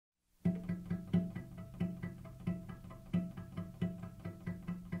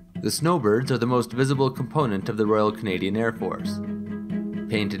The Snowbirds are the most visible component of the Royal Canadian Air Force.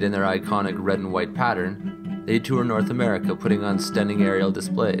 Painted in their iconic red and white pattern, they tour North America putting on stunning aerial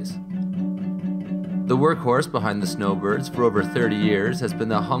displays. The workhorse behind the Snowbirds for over 30 years has been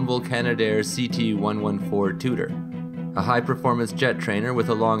the humble Canadair CT-114 Tutor, a high-performance jet trainer with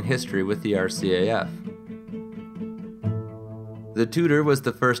a long history with the RCAF. The Tutor was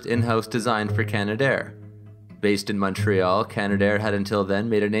the first in-house design for Canadair. Based in Montreal, Canadair had until then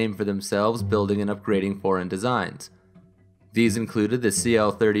made a name for themselves building and upgrading foreign designs. These included the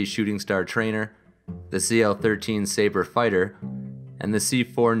CL-30 Shooting Star Trainer, the CL-13 Sabre Fighter, and the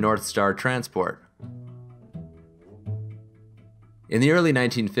C-4 North Star Transport. In the early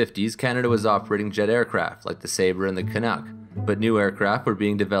 1950s, Canada was operating jet aircraft like the Sabre and the Canuck, but new aircraft were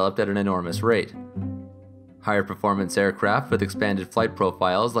being developed at an enormous rate. Higher performance aircraft with expanded flight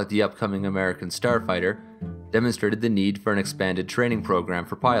profiles like the upcoming American Starfighter demonstrated the need for an expanded training program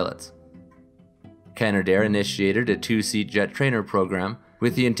for pilots. Canadair initiated a two-seat jet trainer program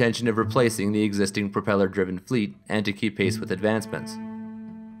with the intention of replacing the existing propeller-driven fleet and to keep pace with advancements.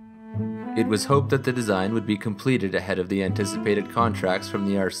 It was hoped that the design would be completed ahead of the anticipated contracts from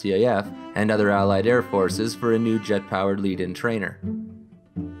the RCAF and other Allied air forces for a new jet-powered lead-in trainer.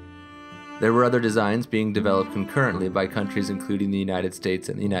 There were other designs being developed concurrently by countries including the United States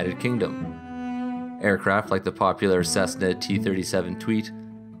and the United Kingdom. Aircraft like the popular Cessna T-37 Tweet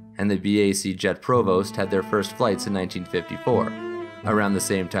and the BAC Jet Provost had their first flights in 1954, around the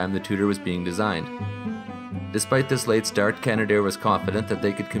same time the Tutor was being designed. Despite this late start, Canadair was confident that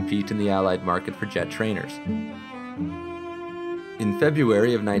they could compete in the Allied market for jet trainers. In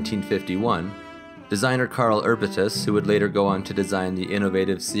February of 1951, designer Carl Urbitus, who would later go on to design the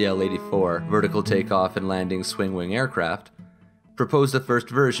innovative CL-84 vertical takeoff and landing swing-wing aircraft, proposed a first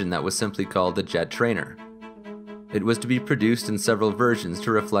version that was simply called the Jet Trainer. It was to be produced in several versions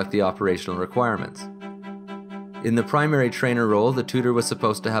to reflect the operational requirements. In the primary trainer role, the Tutor was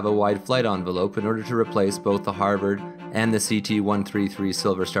supposed to have a wide flight envelope in order to replace both the Harvard and the CT-133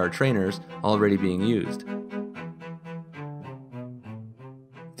 Silver Star trainers already being used.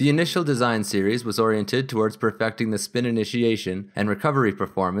 The initial design series was oriented towards perfecting the spin initiation and recovery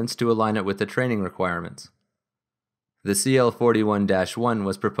performance to align it with the training requirements. The CL-41-1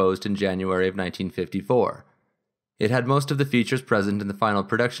 was proposed in January of 1954. It had most of the features present in the final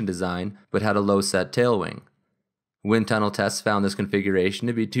production design, but had a low-set tail wing. Wind tunnel tests found this configuration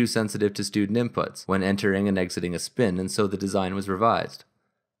to be too sensitive to student inputs when entering and exiting a spin, and so the design was revised.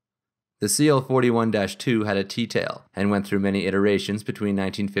 The CL-41-2 had a T-tail and went through many iterations between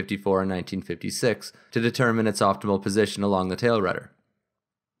 1954 and 1956 to determine its optimal position along the tail rudder.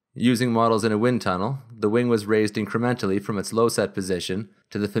 Using models in a wind tunnel, the wing was raised incrementally from its low-set position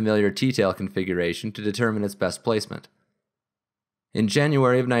to the familiar T-tail configuration to determine its best placement. In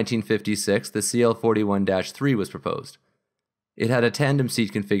January of 1956, the CL-41-3 was proposed. It had a tandem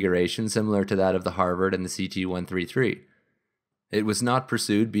seat configuration similar to that of the Harvard and the CT-133. It was not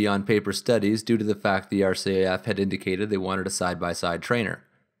pursued beyond paper studies due to the fact the RCAF had indicated they wanted a side-by-side trainer.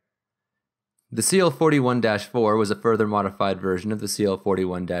 The CL-41-4 was a further modified version of the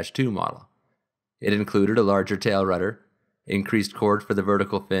CL-41-2 model. It included a larger tail rudder, increased chord for the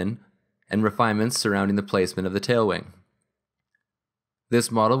vertical fin, and refinements surrounding the placement of the tail wing.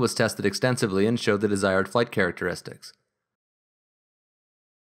 This model was tested extensively and showed the desired flight characteristics.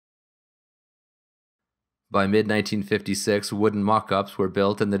 By mid-1956, wooden mock-ups were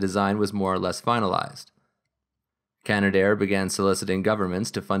built and the design was more or less finalized. Canadair began soliciting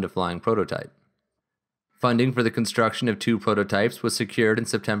governments to fund a flying prototype. Funding for the construction of 2 prototypes was secured in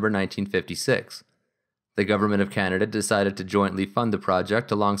September 1956. The Government of Canada decided to jointly fund the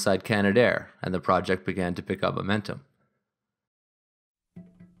project alongside Canadair, and the project began to pick up momentum.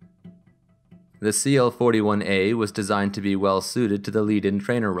 The CL-41A was designed to be well suited to the lead-in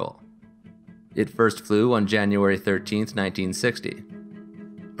trainer role. It first flew on January 13, 1960.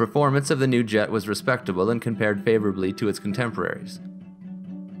 Performance of the new jet was respectable and compared favorably to its contemporaries.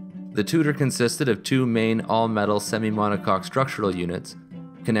 The Tutor consisted of 2 main all-metal semi-monocoque structural units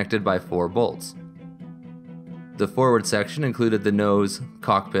connected by 4 bolts. The forward section included the nose,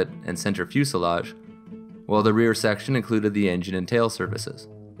 cockpit, and center fuselage, while the rear section included the engine and tail services.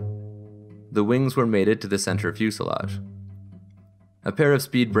 The wings were mated to the center fuselage. A pair of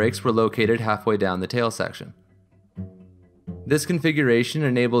speed brakes were located halfway down the tail section. This configuration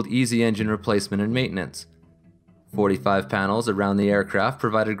enabled easy engine replacement and maintenance. 45 panels around the aircraft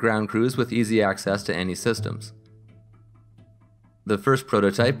provided ground crews with easy access to any systems. The first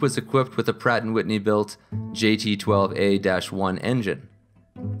prototype was equipped with a Pratt & Whitney built JT-12A-1 engine.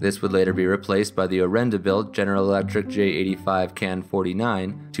 This would later be replaced by the Orenda-built General Electric J85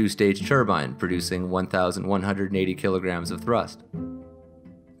 CAN-49 two-stage turbine, producing 1,180 kilograms of thrust.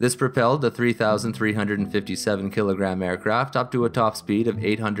 This propelled the 3,357 kilogram aircraft up to a top speed of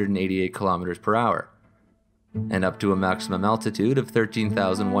 888 kilometers per hour, and up to a maximum altitude of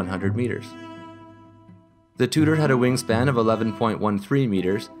 13,100 meters. The Tutor had a wingspan of 11.13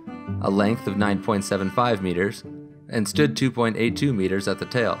 meters, a length of 9.75 meters, and stood 2.82 meters at the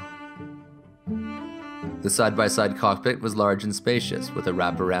tail. The side-by-side cockpit was large and spacious, with a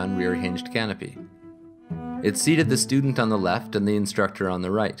wraparound rear-hinged canopy. It seated the student on the left and the instructor on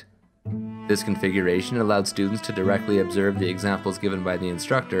the right. This configuration allowed students to directly observe the examples given by the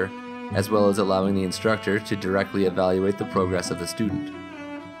instructor, as well as allowing the instructor to directly evaluate the progress of the student.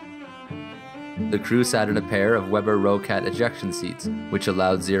 The crew sat in a pair of Weber Rocat ejection seats, which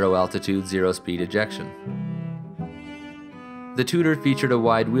allowed zero-altitude, zero-speed ejection. The Tutor featured a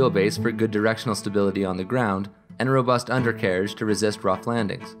wide wheelbase for good directional stability on the ground and a robust undercarriage to resist rough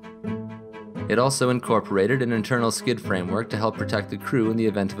landings. It also incorporated an internal skid framework to help protect the crew in the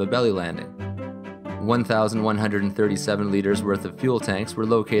event of a belly landing. 1,137 liters worth of fuel tanks were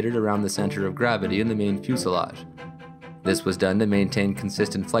located around the center of gravity in the main fuselage. This was done to maintain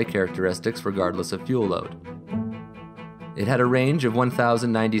consistent flight characteristics regardless of fuel load. It had a range of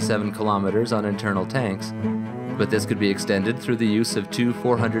 1,097 kilometers on internal tanks, but this could be extended through the use of two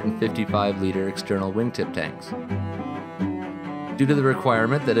 455-liter external wingtip tanks. Due to the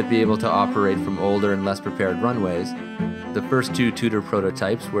requirement that it be able to operate from older and less prepared runways, the first two Tutor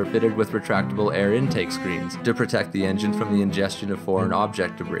prototypes were fitted with retractable air intake screens to protect the engine from the ingestion of foreign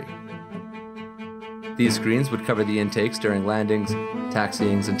object debris. These screens would cover the intakes during landings,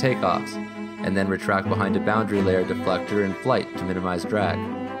 taxiings, and takeoffs, and then retract behind a boundary layer deflector in flight to minimize drag.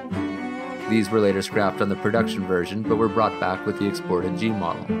 These were later scrapped on the production version, but were brought back with the exported G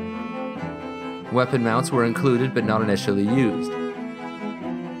model. Weapon mounts were included but not initially used.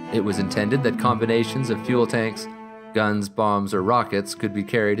 It was intended that combinations of fuel tanks, guns, bombs, or rockets could be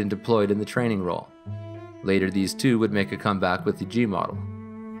carried and deployed in the training role. Later, these too would make a comeback with the G model.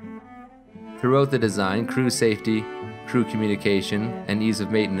 Throughout the design, crew safety, crew communication, and ease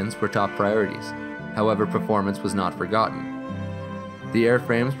of maintenance were top priorities. However, performance was not forgotten. The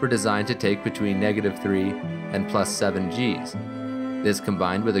airframes were designed to take between -3 and +7 Gs. This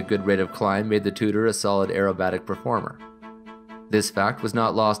combined with a good rate of climb made the Tutor a solid aerobatic performer. This fact was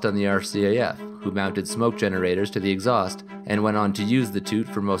not lost on the RCAF, who mounted smoke generators to the exhaust and went on to use the Toot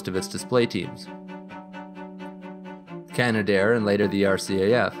for most of its display teams. Canadair and later the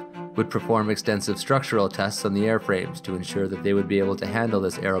RCAF would perform extensive structural tests on the airframes to ensure that they would be able to handle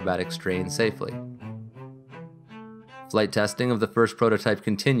this aerobatic strain safely. Flight testing of the first prototype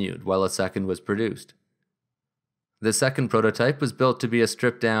continued while a second was produced. The second prototype was built to be a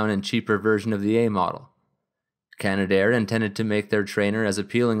stripped-down and cheaper version of the A model. Canadair intended to make their trainer as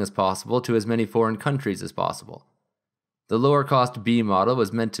appealing as possible to as many foreign countries as possible. The lower-cost B model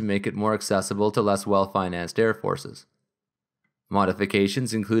was meant to make it more accessible to less well-financed air forces.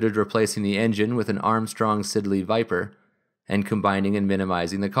 Modifications included replacing the engine with an Armstrong-Siddeley Viper and combining and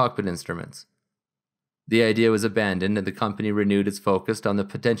minimizing the cockpit instruments. The idea was abandoned and the company renewed its focus on the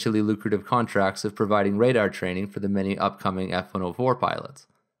potentially lucrative contracts of providing radar training for the many upcoming F-104 pilots.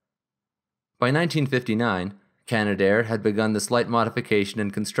 By 1959, Canadair had begun the slight modification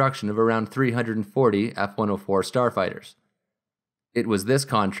and construction of around 340 F-104 Starfighters. It was this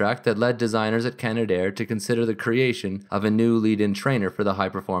contract that led designers at Canadair to consider the creation of a new lead-in trainer for the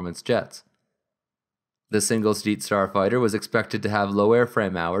high-performance jets. The single-seat Starfighter was expected to have low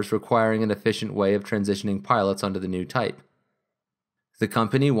airframe hours, requiring an efficient way of transitioning pilots onto the new type. The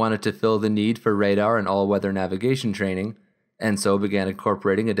company wanted to fill the need for radar and all-weather navigation training, and so began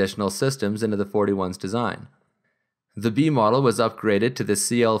incorporating additional systems into the 41's design. The B model was upgraded to the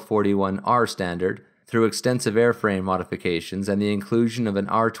CL-41R standard through extensive airframe modifications and the inclusion of an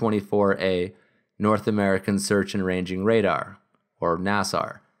R-24A North American Search and Ranging Radar, or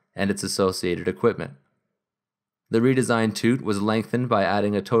NASAR, and its associated equipment. The redesigned Toot was lengthened by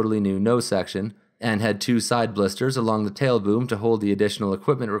adding a totally new nose section and had two side blisters along the tail boom to hold the additional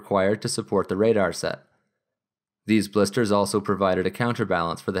equipment required to support the radar set. These blisters also provided a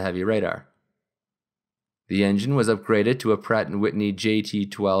counterbalance for the heavy radar. The engine was upgraded to a Pratt & Whitney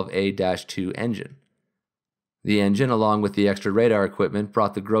JT-12A-2 engine. The engine, along with the extra radar equipment,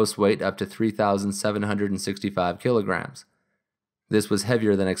 brought the gross weight up to 3,765 kilograms. This was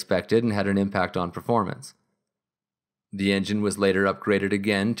heavier than expected and had an impact on performance. The engine was later upgraded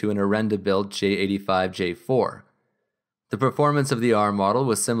again to an Orenda-built J85J4. The performance of the R model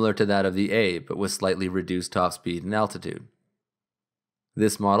was similar to that of the A, but with slightly reduced top speed and altitude.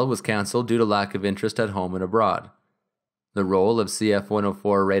 This model was cancelled due to lack of interest at home and abroad. The role of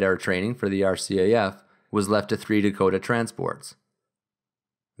CF-104 radar training for the RCAF was left to 3 Dakota transports.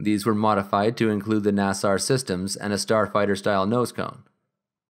 These were modified to include the NASAR systems and a Starfighter-style nose cone.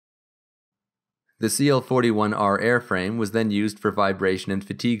 The CL-41R airframe was then used for vibration and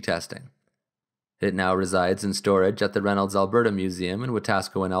fatigue testing. It now resides in storage at the Reynolds Alberta Museum in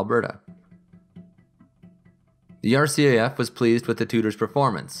Wetaskiwin, Alberta. The RCAF was pleased with the Tutor's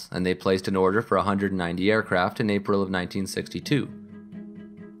performance, and they placed an order for 190 aircraft in April of 1962.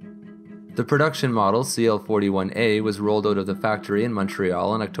 The production model CL-41A was rolled out of the factory in Montreal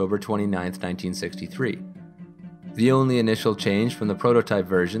on October 29, 1963. The only initial change from the prototype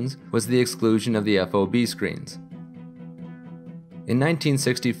versions was the exclusion of the FOB screens. In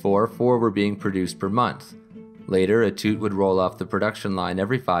 1964, 4 were being produced per month. Later, a Toot would roll off the production line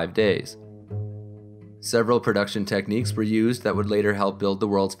every 5 days. Several production techniques were used that would later help build the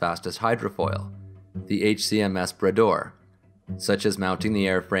world's fastest hydrofoil, the HCMS Brador, such as mounting the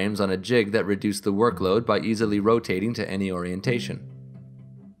airframes on a jig that reduced the workload by easily rotating to any orientation.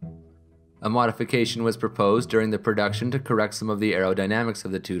 A modification was proposed during the production to correct some of the aerodynamics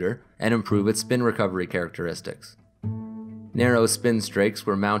of the Tutor and improve its spin recovery characteristics. Narrow spin strakes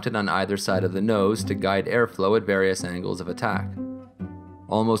were mounted on either side of the nose to guide airflow at various angles of attack.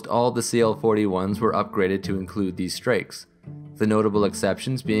 Almost all the CL-41s were upgraded to include these strakes, the notable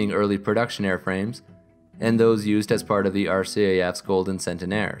exceptions being early production airframes and those used as part of the RCAF's Golden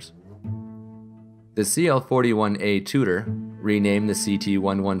Centenaires. The CL-41A Tutor, renamed the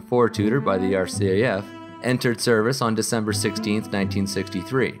CT-114 Tutor by the RCAF, entered service on December 16,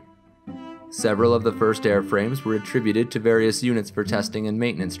 1963. Several of the first airframes were attributed to various units for testing and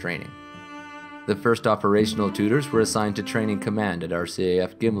maintenance training. The first operational Tutors were assigned to Training Command at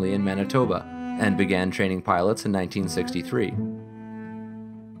RCAF Gimli in Manitoba and began training pilots in 1963.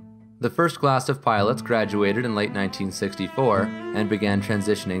 The first class of pilots graduated in late 1964 and began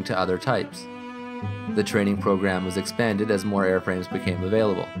transitioning to other types. The training program was expanded as more airframes became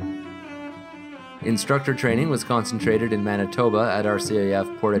available. Instructor training was concentrated in Manitoba at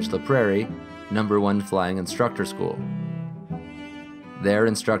RCAF Portage La Prairie, No. 1 Flying Instructor School. There,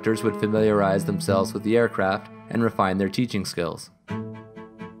 instructors would familiarize themselves with the aircraft and refine their teaching skills.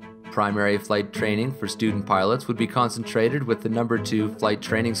 Primary flight training for student pilots would be concentrated with the No. 2 Flight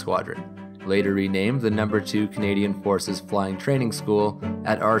Training Squadron, later renamed the No. 2 Canadian Forces Flying Training School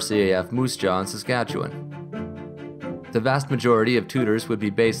at RCAF Moose Jaw in Saskatchewan. The vast majority of tutors would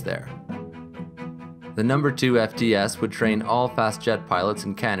be based there. The No. 2 FTS would train all fast jet pilots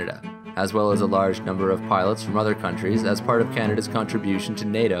in Canada, as well as a large number of pilots from other countries as part of Canada's contribution to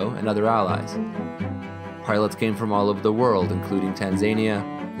NATO and other allies. Pilots came from all over the world, including Tanzania,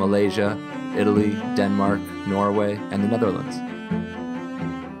 Malaysia, Italy, Denmark, Norway, and the Netherlands.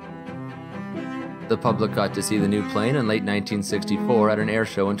 The public got to see the new plane in late 1964 at an air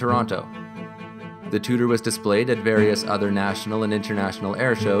show in Toronto. The Tutor was displayed at various other national and international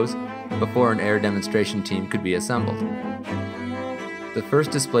air shows before an air demonstration team could be assembled. The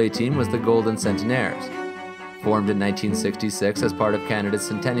first display team was the Golden Centenaires, formed in 1966 as part of Canada's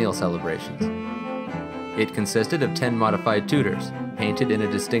centennial celebrations. It consisted of 10 modified Tutors, painted in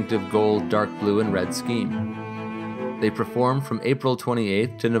a distinctive gold, dark blue, and red scheme. They performed from April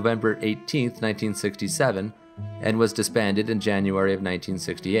 28 to November 18, 1967, and was disbanded in January of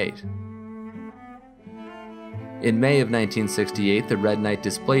 1968. In May of 1968, the Red Knight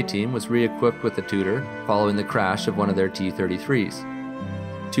display team was re-equipped with the Tutor following the crash of one of their T-33s.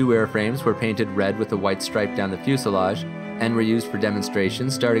 2 airframes were painted red with a white stripe down the fuselage and were used for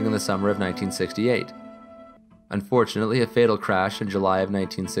demonstrations starting in the summer of 1968. Unfortunately, a fatal crash in July of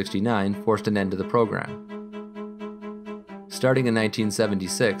 1969 forced an end to the program. Starting in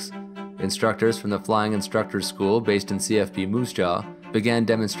 1976, instructors from the Flying Instructors School based in CFP Moose Jaw began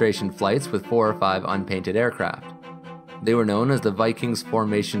demonstration flights with 4 or 5 unpainted aircraft. They were known as the Vikings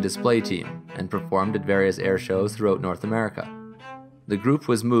Formation Display Team and performed at various air shows throughout North America. The group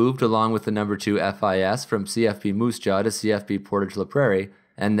was moved along with the No. 2 FIS from CFP Moose Jaw to CFP Portage La Prairie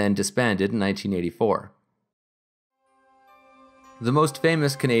and then disbanded in 1984. The most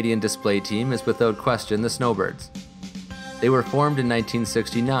famous Canadian display team is without question the Snowbirds. They were formed in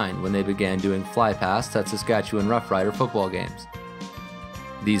 1969 when they began doing flypasts at Saskatchewan Rough Rider football games.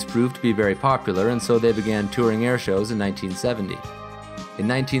 These proved to be very popular, and so they began touring air shows in 1970. In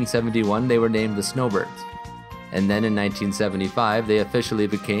 1971, they were named the Snowbirds, and then in 1975, they officially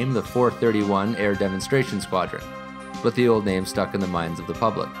became the 431 Air Demonstration Squadron, with the old name stuck in the minds of the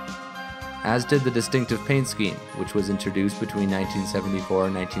public. As did the distinctive paint scheme, which was introduced between 1974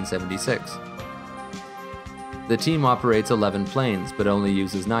 and 1976. The team operates 11 planes, but only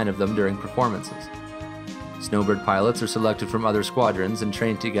uses 9 of them during performances. Snowbird pilots are selected from other squadrons and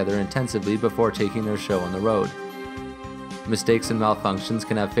trained together intensively before taking their show on the road. Mistakes and malfunctions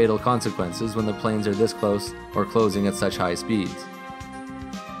can have fatal consequences when the planes are this close or closing at such high speeds.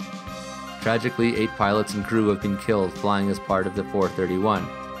 Tragically, 8 pilots and crew have been killed flying as part of the 431,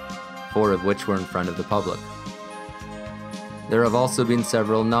 4 of which were in front of the public. There have also been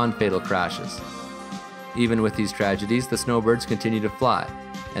several non-fatal crashes. Even with these tragedies, the Snowbirds continue to fly,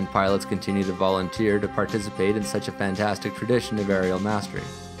 and pilots continue to volunteer to participate in such a fantastic tradition of aerial mastery.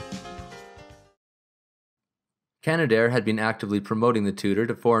 Canadair had been actively promoting the Tutor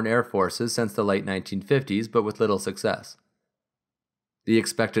to foreign air forces since the late 1950s, but with little success. The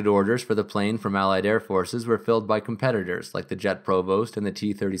expected orders for the plane from Allied air forces were filled by competitors like the Jet Provost and the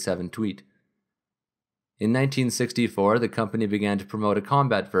T-37 Toot. In 1964, the company began to promote a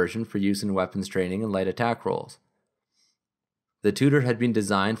combat version for use in weapons training and light attack roles. The Tutor had been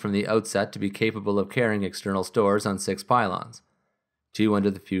designed from the outset to be capable of carrying external stores on 6 pylons, 2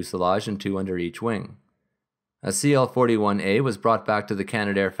 under the fuselage and 2 under each wing. A CL-41A was brought back to the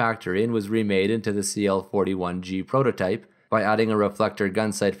Canadair factory and was remade into the CL-41G prototype by adding a reflector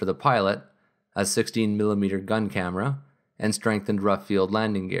gun sight for the pilot, a 16mm gun camera, and strengthened rough field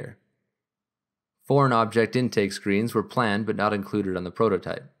landing gear. Foreign object intake screens were planned but not included on the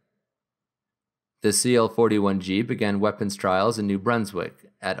prototype. The CL-41G began weapons trials in New Brunswick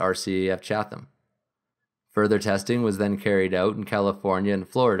at RCAF Chatham. Further testing was then carried out in California and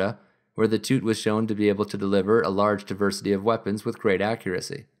Florida, where the Toot was shown to be able to deliver a large diversity of weapons with great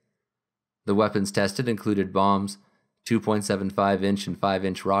accuracy. The weapons tested included bombs, 2.75-inch and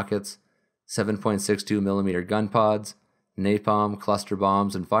 5-inch rockets, 7.62mm gun pods, napalm, cluster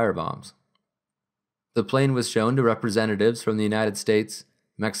bombs, and firebombs. The plane was shown to representatives from the United States,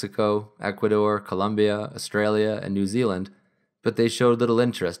 Mexico, Ecuador, Colombia, Australia, and New Zealand, but they showed little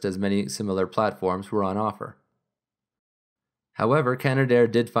interest as many similar platforms were on offer. However, Canadair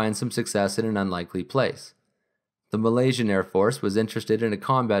did find some success in an unlikely place. The Malaysian Air Force was interested in a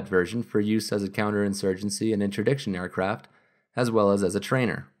combat version for use as a counterinsurgency and interdiction aircraft, as well as a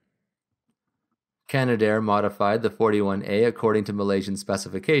trainer. Canadair modified the 41A according to Malaysian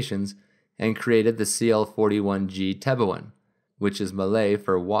specifications and created the CL-41G Tebuan, which is Malay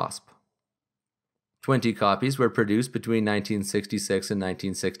for wasp. 20 copies were produced between 1966 and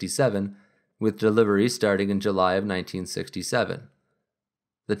 1967, with delivery starting in July of 1967.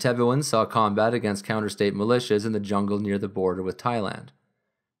 The Tebuan saw combat against counterstate militias in the jungle near the border with Thailand.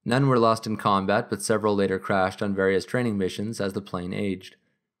 None were lost in combat, but several later crashed on various training missions as the plane aged.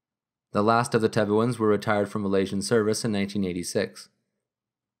 The last of the Tebuans were retired from Malaysian service in 1986.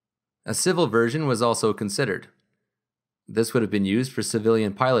 A civil version was also considered. This would have been used for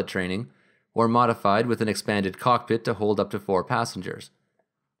civilian pilot training, or modified with an expanded cockpit to hold up to 4 passengers.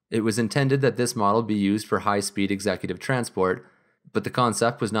 It was intended that this model be used for high-speed executive transport, but the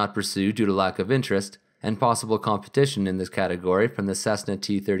concept was not pursued due to lack of interest and possible competition in this category from the Cessna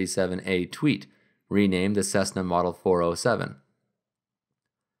T-37A Tutor, renamed the Cessna Model 407.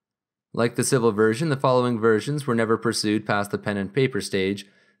 Like the civil version, the following versions were never pursued past the pen and paper stage,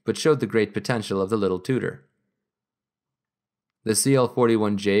 but showed the great potential of the little Tutor. The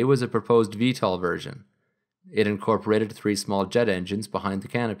CL-41J was a proposed VTOL version. It incorporated 3 small jet engines behind the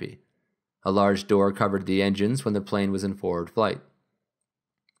canopy. A large door covered the engines when the plane was in forward flight.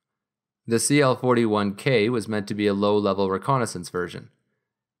 The CL-41K was meant to be a low-level reconnaissance version.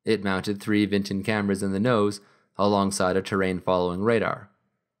 It mounted 3 Vinton cameras in the nose, alongside a terrain-following radar.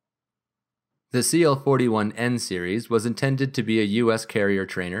 The CL-41N series was intended to be a U.S. carrier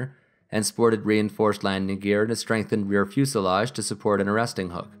trainer and sported reinforced landing gear and a strengthened rear fuselage to support an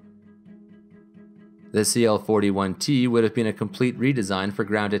arresting hook. The CL-41T would have been a complete redesign for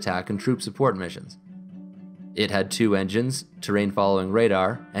ground attack and troop support missions. It had 2 engines, terrain-following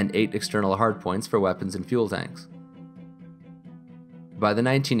radar, and 8 external hardpoints for weapons and fuel tanks. By the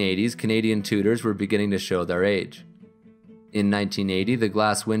 1980s, Canadian Tutors were beginning to show their age. In 1980, the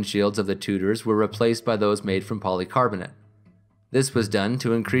glass windshields of the Tutors were replaced by those made from polycarbonate. This was done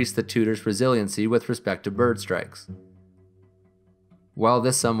to increase the Tutor's resiliency with respect to bird strikes. While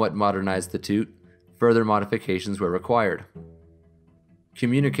this somewhat modernized the Toot, further modifications were required.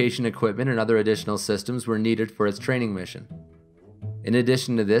 Communication equipment and other additional systems were needed for its training mission. In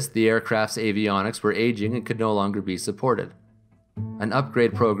addition to this, the aircraft's avionics were aging and could no longer be supported. An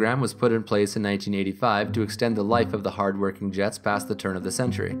upgrade program was put in place in 1985 to extend the life of the hard-working jets past the turn of the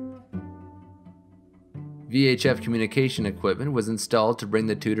century. VHF communication equipment was installed to bring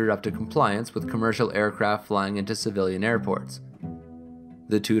the Tutor up to compliance with commercial aircraft flying into civilian airports.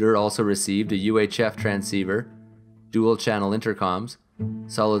 The Tutor also received a UHF transceiver, dual-channel intercoms,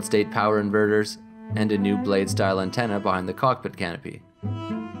 solid-state power inverters, and a new blade-style antenna behind the cockpit canopy.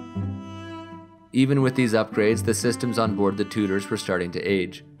 Even with these upgrades, the systems on board the Tutors were starting to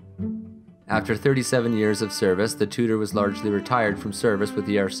age. After 37 years of service, the Tutor was largely retired from service with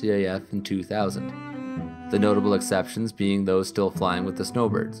the RCAF in 2000, the notable exceptions being those still flying with the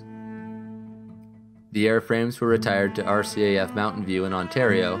Snowbirds. The airframes were retired to RCAF Mountain View in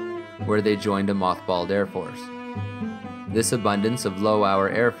Ontario, where they joined a mothballed Air Force. This abundance of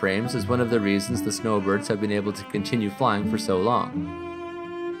low-hour airframes is one of the reasons the Snowbirds have been able to continue flying for so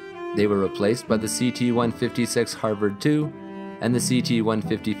long. They were replaced by the CT-156 Harvard II and the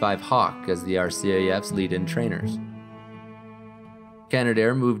CT-155 Hawk as the RCAF's lead-in trainers.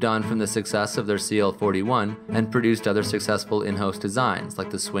 Canadair moved on from the success of their CL-41 and produced other successful in-house designs like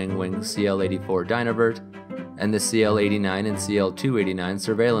the swing-wing CL-84 Dynabird and the CL-89 and CL-289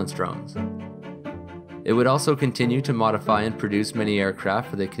 surveillance drones. It would also continue to modify and produce many aircraft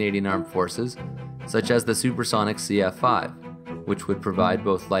for the Canadian Armed Forces, such as the supersonic CF-5, which would provide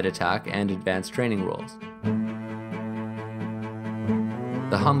both light attack and advanced training roles.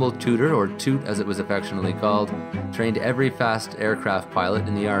 The humble Tutor, or Toot as it was affectionately called, trained every fast aircraft pilot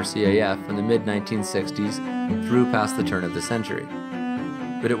in the RCAF from the mid-1960s through past the turn of the century.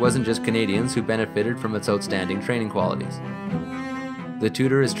 But it wasn't just Canadians who benefited from its outstanding training qualities. The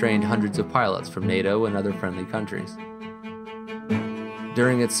Tutor has trained hundreds of pilots from NATO and other friendly countries.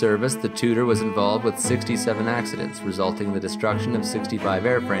 During its service, the Tutor was involved with 67 accidents, resulting in the destruction of 65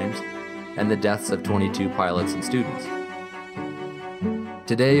 airframes and the deaths of 22 pilots and students.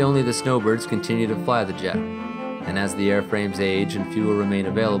 Today, only the Snowbirds continue to fly the jet, and as the airframes age and fuel remain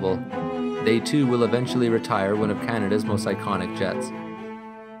available, they too will eventually retire one of Canada's most iconic jets.